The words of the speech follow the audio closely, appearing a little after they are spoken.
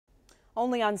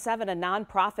Only on 7, a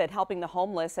nonprofit helping the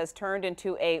homeless has turned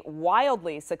into a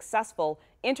wildly successful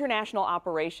international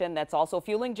operation that's also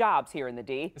fueling jobs here in the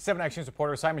D. 7 Action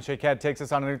reporter Simon Shaykad takes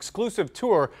us on an exclusive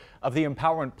tour of the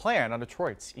Empowerment Plan on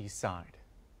Detroit's east side.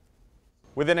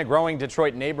 Within a growing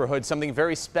Detroit neighborhood, something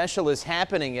very special is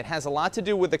happening. It has a lot to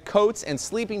do with the coats and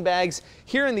sleeping bags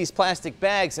here in these plastic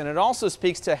bags, and it also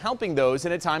speaks to helping those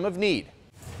in a time of need.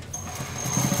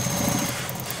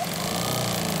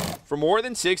 For more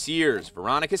than 6 years,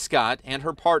 Veronica Scott and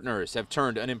her partners have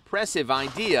turned an impressive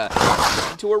idea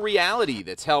into a reality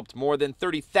that's helped more than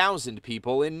 30,000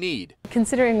 people in need.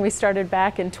 Considering we started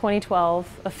back in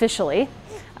 2012 officially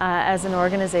as an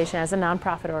organization, as a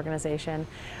nonprofit organization,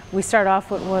 we started off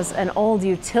what was an old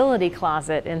utility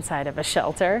closet inside of a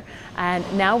shelter,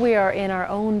 and now we are in our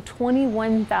own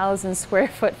 21,000 square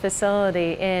foot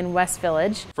facility in West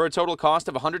Village. For a total cost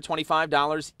of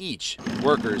 $125 each,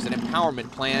 workers at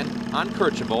Empowerment Plan on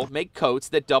Kirchable make coats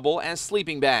that double as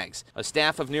sleeping bags. A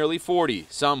staff of nearly 40,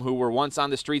 some who were once on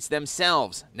the streets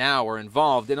themselves, now are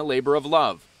involved in a labor of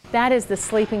love. That is the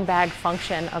sleeping bag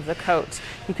function of the coat.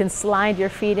 You can slide your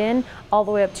feet in all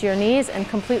the way up to your knees and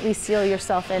completely seal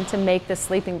yourself in to make the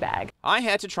sleeping bag. I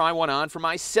had to try one on for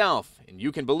myself, and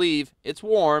you can believe it's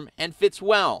warm and fits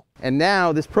well. And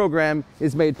now this program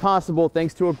is made possible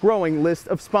thanks to a growing list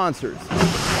of sponsors.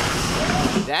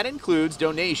 That includes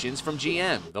donations from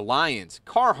GM, the Lions,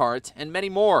 Carhartt, and many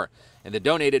more. And the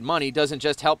donated money doesn't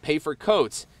just help pay for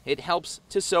coats, it helps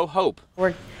to sow hope.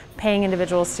 We're paying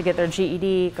individuals to get their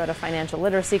GED, go to financial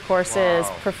literacy courses,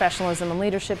 professionalism and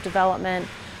leadership development,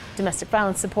 domestic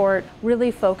violence support,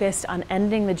 really focused on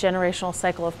ending the generational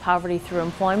cycle of poverty through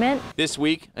employment. This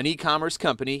week, an e-commerce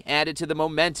company added to the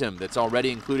momentum that's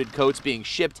already included coats being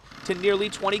shipped to nearly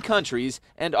 20 countries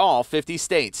and all 50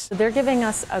 states. They're giving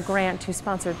us a grant to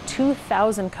sponsor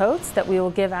 2,000 coats that we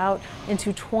will give out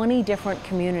into 20 different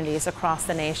communities across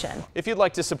the nation. If you'd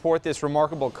like to support this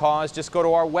remarkable cause, just go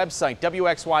to our website,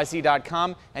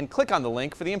 WXYZ.com, and click on the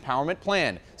link for the Empowerment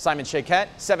Plan. Simon Shaykad,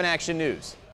 7 Action News.